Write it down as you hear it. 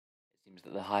Seems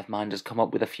that the Hive Mind has come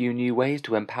up with a few new ways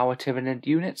to empower Tyranid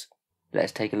units.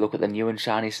 Let's take a look at the new and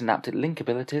shiny Synaptic Link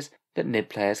abilities that NID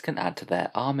players can add to their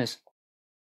armies.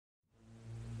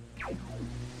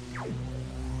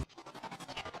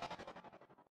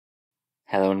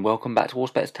 Hello and welcome back to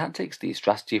Auspex Tactics, the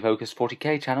strategy focused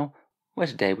 40k channel, where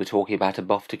today we're talking about a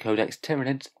buff to Codex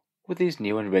Tyranids with these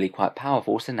new and really quite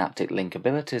powerful Synaptic Link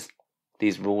abilities.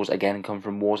 These rules again come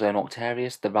from Warzone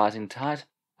Octarius, the Rising Tide,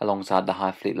 alongside the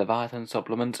Hive Fleet Leviathan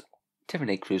supplement,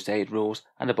 Tyranid Crusade rules,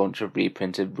 and a bunch of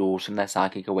reprinted rules from their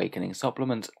Psychic Awakening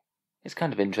supplement. It's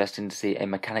kind of interesting to see a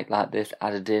mechanic like this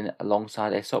added in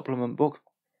alongside a supplement book.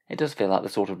 It does feel like the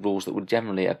sort of rules that would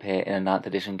generally appear in a 9th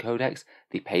edition codex,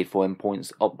 the paid for in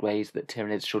points upgrades that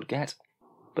Tyranids should get.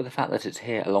 But the fact that it's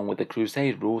here along with the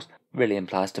Crusade rules really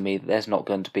implies to me that there's not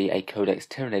going to be a Codex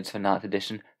Tyranids for 9th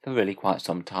edition for really quite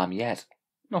some time yet.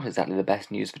 Not exactly the best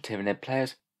news for Tyranid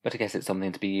players, but I guess it's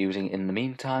something to be using in the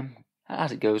meantime. And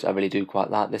as it goes, I really do quite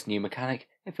like this new mechanic.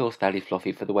 It feels fairly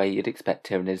fluffy for the way you'd expect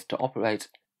Tyranids to operate.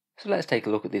 So let's take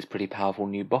a look at these pretty powerful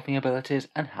new buffing abilities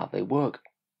and how they work.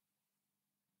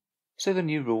 So the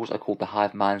new rules are called the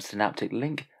Hive Mind Synaptic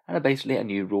Link and are basically a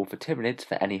new rule for Tyranids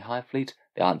for any Hive fleet.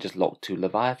 They aren't just locked to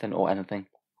Leviathan or anything.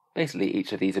 Basically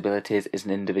each of these abilities is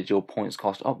an individual points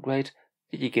cost upgrade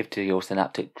that you give to your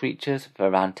synaptic creatures for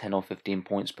around 10 or 15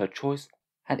 points per choice,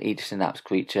 and each synapse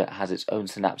creature has its own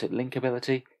synaptic link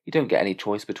ability. You don't get any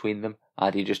choice between them,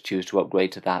 either you just choose to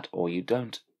upgrade to that or you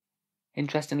don't.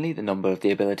 Interestingly, the number of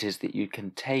the abilities that you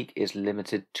can take is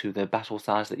limited to the battle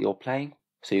size that you're playing,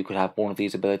 so you could have one of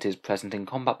these abilities present in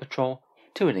combat patrol,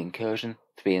 2 in incursion,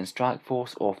 3 in strike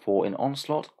force, or 4 in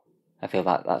onslaught. I feel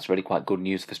that that's really quite good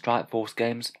news for strike force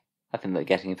games. I think that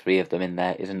getting 3 of them in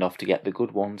there is enough to get the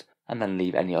good ones, and then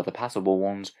leave any other passable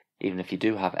ones, even if you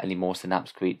do have any more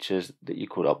synapse creatures that you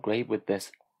could upgrade with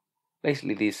this.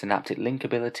 Basically these synaptic link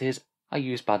abilities are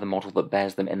used by the model that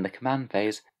bears them in the command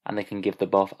phase, and they can give the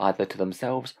buff either to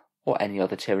themselves or any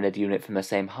other Tyranid unit from the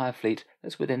same Hive fleet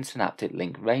that's within synaptic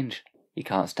link range. You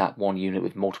can't stack one unit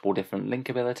with multiple different link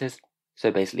abilities, so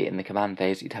basically in the command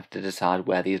phase you'd have to decide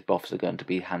where these buffs are going to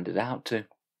be handed out to.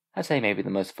 I'd say maybe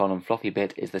the most fun and fluffy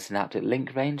bit is the synaptic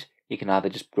link range. You can either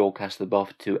just broadcast the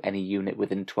buff to any unit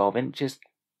within 12 inches,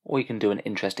 or you can do an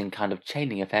interesting kind of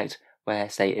chaining effect where,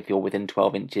 say, if you're within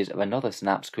 12 inches of another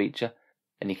synapse creature,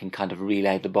 then you can kind of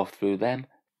relay the buff through them,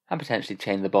 and potentially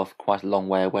chain the buff quite a long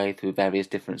way away through various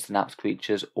different synapse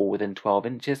creatures all within 12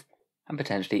 inches, and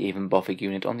potentially even buff a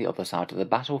unit on the other side of the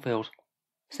battlefield.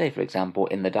 Say for example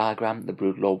in the diagram, the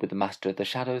Broodlord with the Master of the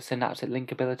Shadows synaptic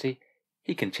link ability,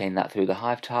 he can chain that through the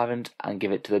Hive Tyrant and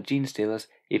give it to the Gene Stealers,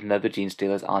 even though the Gene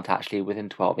Stealers aren't actually within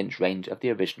 12-inch range of the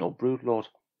original Broodlord.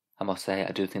 I must say,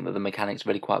 I do think that the mechanic's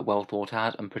really quite well thought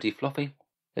out and pretty fluffy.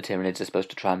 The Tyranids are supposed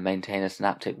to try and maintain a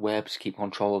synaptic web to keep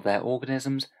control of their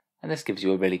organisms, and this gives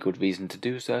you a really good reason to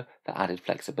do so for added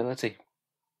flexibility.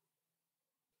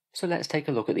 So let's take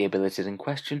a look at the abilities in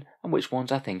question and which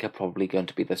ones I think are probably going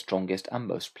to be the strongest and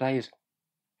most played.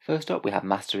 First up we have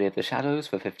Mastery of the Shadows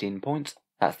for 15 points.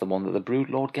 That's the one that the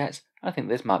Broodlord gets. I think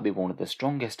this might be one of the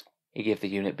strongest. You give the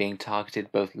unit being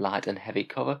targeted both light and heavy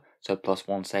cover, so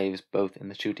 +1 saves both in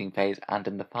the shooting phase and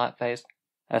in the fight phase.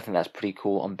 And I think that's pretty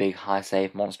cool on big high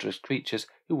save monstrous creatures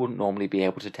who wouldn't normally be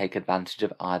able to take advantage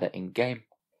of either in game.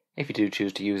 If you do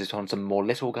choose to use it on some more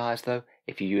little guys though,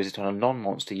 if you use it on a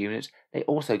non-monster unit, they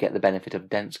also get the benefit of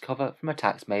dense cover from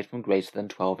attacks made from greater than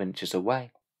 12 inches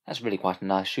away. That's really quite a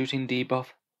nice shooting debuff.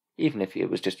 Even if it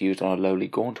was just used on a lowly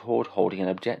Gaunt Horde holding an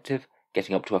objective,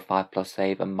 getting up to a 5+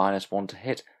 save and -1 to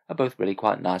hit are both really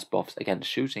quite nice buffs against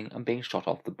shooting and being shot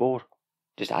off the board.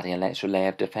 Just adding an extra layer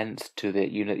of defense to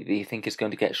the unit that you think is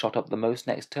going to get shot up the most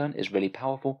next turn is really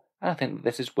powerful, and I think that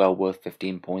this is well worth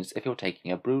 15 points if you're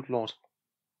taking a Broodlord.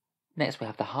 Next we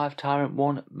have the Hive Tyrant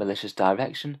one, Malicious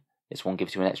Direction. This one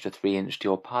gives you an extra 3 inch to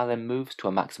your pile-in moves to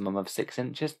a maximum of 6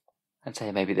 inches. I'd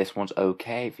say maybe this one's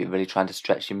okay if you're really trying to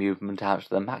stretch your movement out to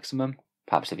the maximum.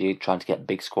 Perhaps if you're trying to get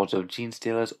big squads of Gene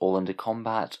Stealers all into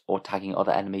combat or tagging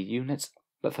other enemy units.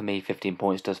 But for me 15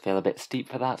 points does feel a bit steep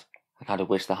for that. I kind of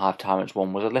wish the Hive Tyrants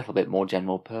one was a little bit more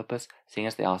general purpose, seeing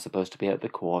as they are supposed to be at the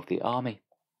core of the army.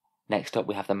 Next up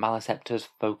we have the Maleceptor's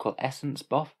Focal Essence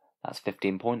buff. That's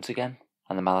 15 points again.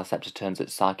 And the Maleceptor turns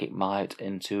its Psychic Might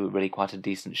into really quite a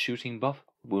decent shooting buff.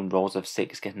 Wound rolls of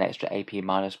 6 get an extra AP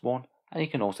 -1, and you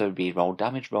can also re-roll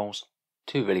damage rolls.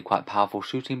 2 really quite powerful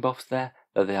shooting buffs there,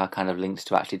 though they are kind of linked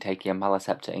to actually taking a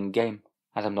Maleceptor in game,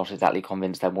 and I'm not exactly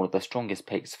convinced they're one of the strongest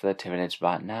picks for the Tyranids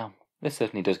right now. This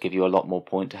certainly does give you a lot more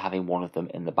point to having one of them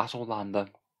in the battle line though.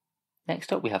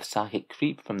 Next up we have Psychic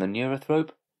Creep from the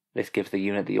Neurothrope. This gives the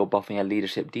unit that you're buffing a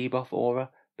leadership debuff aura.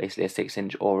 basically a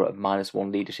 6-inch aura of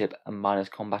 -1 leadership and minus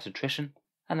combat attrition,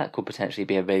 and that could potentially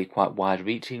be a really quite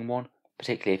wide-reaching one,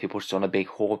 particularly if you put it on a big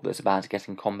horde that's about to get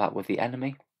in combat with the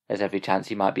enemy. There's every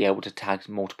chance you might be able to tag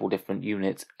multiple different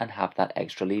units and have that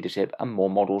extra leadership and more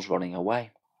models running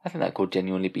away. I think that could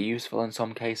genuinely be useful in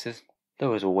some cases,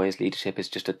 though as always leadership is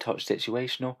just a touch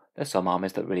situational. There's some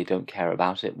armies that really don't care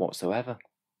about it whatsoever.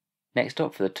 Next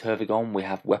up for the Tervigon we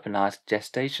have Weaponized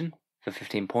Gestation. For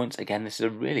 15 points, again this is a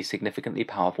really significantly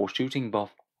powerful shooting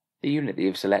buff. The unit that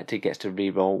you've selected gets to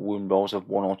reroll wound rolls of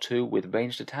 1 or 2 with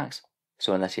ranged attacks,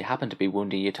 so unless you happen to be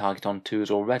wounding your target on 2s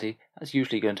already, that's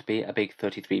usually going to be a big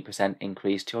 33%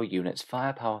 increase to your unit's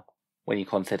firepower. When you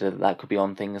consider that could be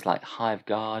on things like Hive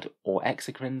Guard or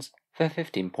Exocrines, for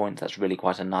 15 points that's really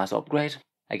quite a nice upgrade.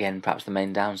 Again, perhaps the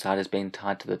main downside is being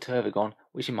tied to the Tervigon,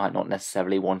 which you might not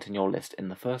necessarily want in your list in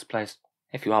the first place.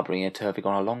 If you are bringing a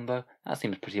Tervigon along though, that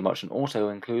seems pretty much an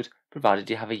auto-include, provided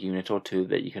you have a unit or 2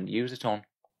 that you can use it on.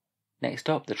 Next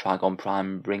up, the Trigon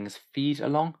Prime brings Feed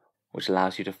along, which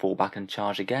allows you to fall back and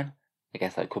charge again. I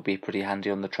guess that could be pretty handy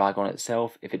on the Trigon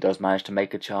itself if it does manage to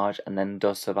make a charge and then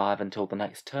does survive until the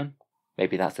next turn.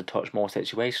 Maybe that's a touch more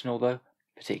situational though,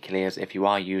 particularly as if you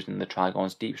are using the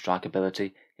Trigon's Deep Strike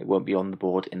ability, it won't be on the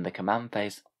board in the command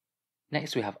phase.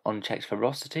 Next we have Unchecked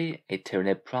Ferocity, a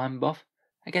Tyranid Prime buff.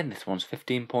 Again this one's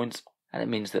 15 points, and it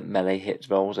means that melee hit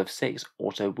rolls of 6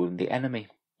 auto-wound the enemy.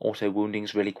 Auto-wounding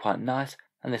is really quite nice,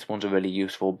 and this one's a really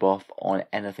useful buff on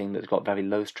anything that's got very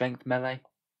low strength melee.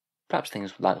 Perhaps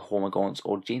things like Hormagaunts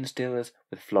or Gene Stealers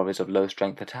with flurries of low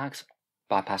strength attacks.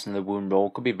 Bypassing the wound roll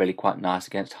could be really quite nice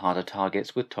against harder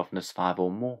targets with toughness 5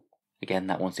 or more. Again,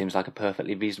 that one seems like a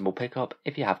perfectly reasonable pickup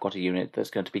if you have got a unit that's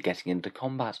going to be getting into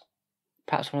combat.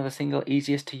 Perhaps one of the single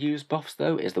easiest to use buffs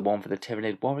though is the one for the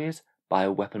Tyranid Warriors,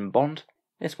 Bioweapon Bond.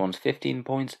 This one's 15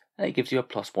 points and it gives you a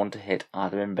 +1 to hit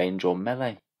either in range or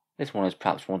melee. This one is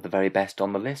perhaps one of the very best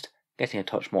on the list. Getting a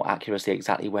touch more accuracy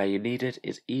exactly where you need it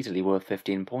is easily worth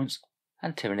 15 points,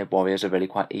 and Tyranid Warriors are really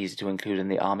quite easy to include in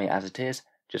the army as it is,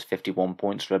 just 51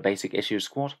 points for a basic issue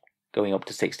squad, going up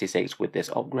to 66 with this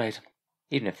upgrade.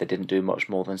 Even if they didn't do much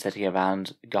more than sitting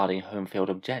around guarding home field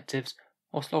objectives,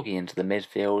 or slogging into the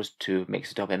midfield to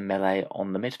mix it up in melee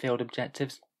on the midfield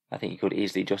objectives, I think you could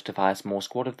easily justify a small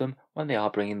squad of them when they are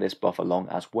bringing this buff along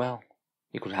as well.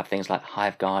 You could have things like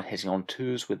Hive Guard hitting on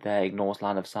 2s with their ignores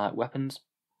line of sight weapons,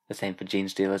 the same for Gene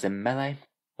Stealers in melee,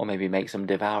 or maybe make some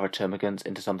Devourer Termagants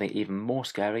into something even more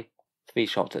scary. 3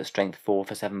 shots at strength 4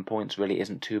 for 7 points really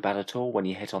isn't too bad at all when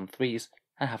you hit on 3s,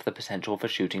 and have the potential for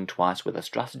shooting twice with a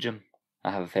stratagem.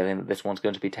 I have a feeling that this one's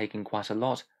going to be taking quite a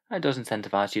lot, and it does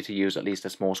incentivize you to use at least a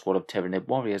small squad of Tyranid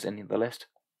Warriors in the list.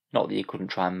 Not that you couldn't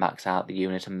try and max out the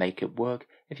unit and make it work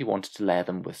if you wanted to layer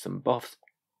them with some buffs.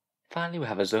 Finally, we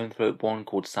have a Zoanthrope one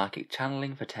called Psychic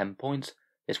Channeling for 10 points.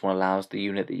 This one allows the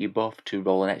unit that you buff to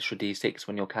roll an extra d6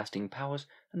 when you're casting powers,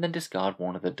 and then discard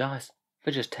one of the dice.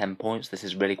 For just 10 points, this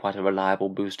is really quite a reliable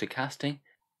boost to casting,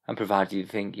 and provided you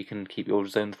think you can keep your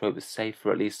Zoanthropes safe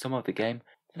for at least some of the game,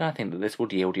 then I think that this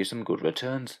will yield you some good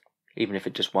returns. Even if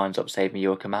it just winds up saving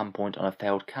you a command point on a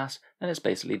failed cast, then it's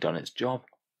basically done its job.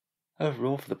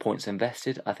 Overall, for the points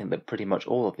invested, I think that pretty much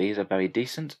all of these are very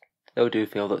decent, though I do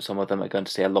feel that some of them are going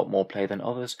to see a lot more play than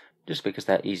others, just because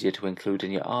they're easier to include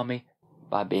in your army,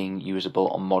 by being usable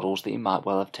on models that you might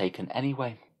well have taken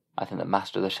anyway. I think that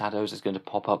Master of the Shadows is going to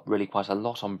pop up really quite a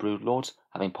lot on Broodlords.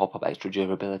 Having pop-up extra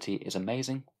durability is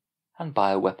amazing. And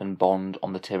Bioweapon Bond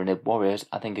on the Tyranid Warriors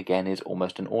I think again is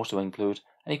almost an auto-include,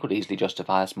 and you could easily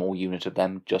justify a small unit of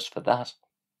them just for that.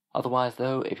 Otherwise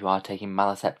though, if you are taking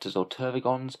Maliceptors or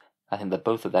Tervigons, I think that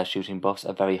both of their shooting buffs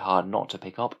are very hard not to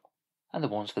pick up, and the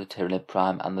ones for the Tyranid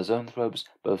Prime and the Zoanthropes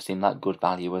both seem like good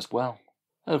value as well.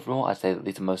 Overall, I'd say that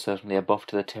these are most certainly a buff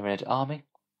to the Tyranid army,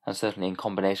 and certainly in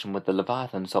combination with the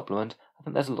Leviathan supplement, I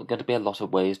think there's going to be a lot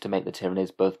of ways to make the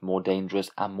Tyranids both more dangerous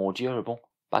and more durable,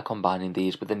 by combining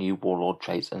these with the new Warlord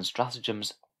traits and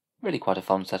stratagems. Really quite a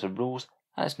fun set of rules,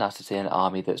 and it's nice to see an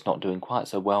army that's not doing quite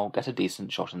so well get a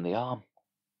decent shot in the arm.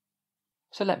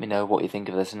 So let me know what you think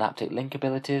of the Synaptic Link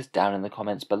abilities down in the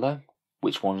comments below.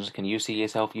 Which ones can you see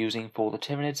yourself using for the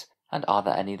Tyranids, and are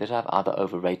there any that I've either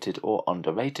overrated or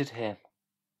underrated here?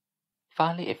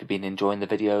 Finally, if you've been enjoying the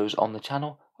videos on the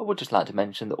channel, I would just like to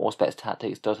mention that Auspex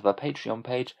Tactics does have a Patreon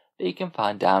page that you can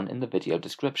find down in the video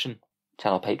description.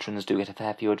 Channel patrons do get a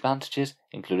fair few advantages,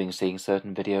 including seeing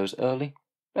certain videos early,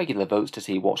 regular votes to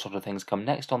see what sort of things come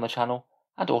next on the channel,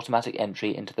 and automatic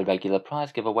entry into the regular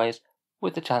prize giveaways,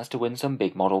 with the chance to win some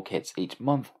big model kits each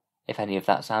month. If any of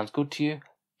that sounds good to you,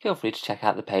 feel free to check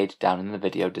out the page down in the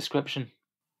video description.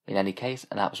 In any case,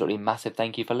 an absolutely massive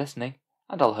thank you for listening,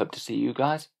 and I'll hope to see you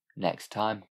guys next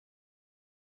time.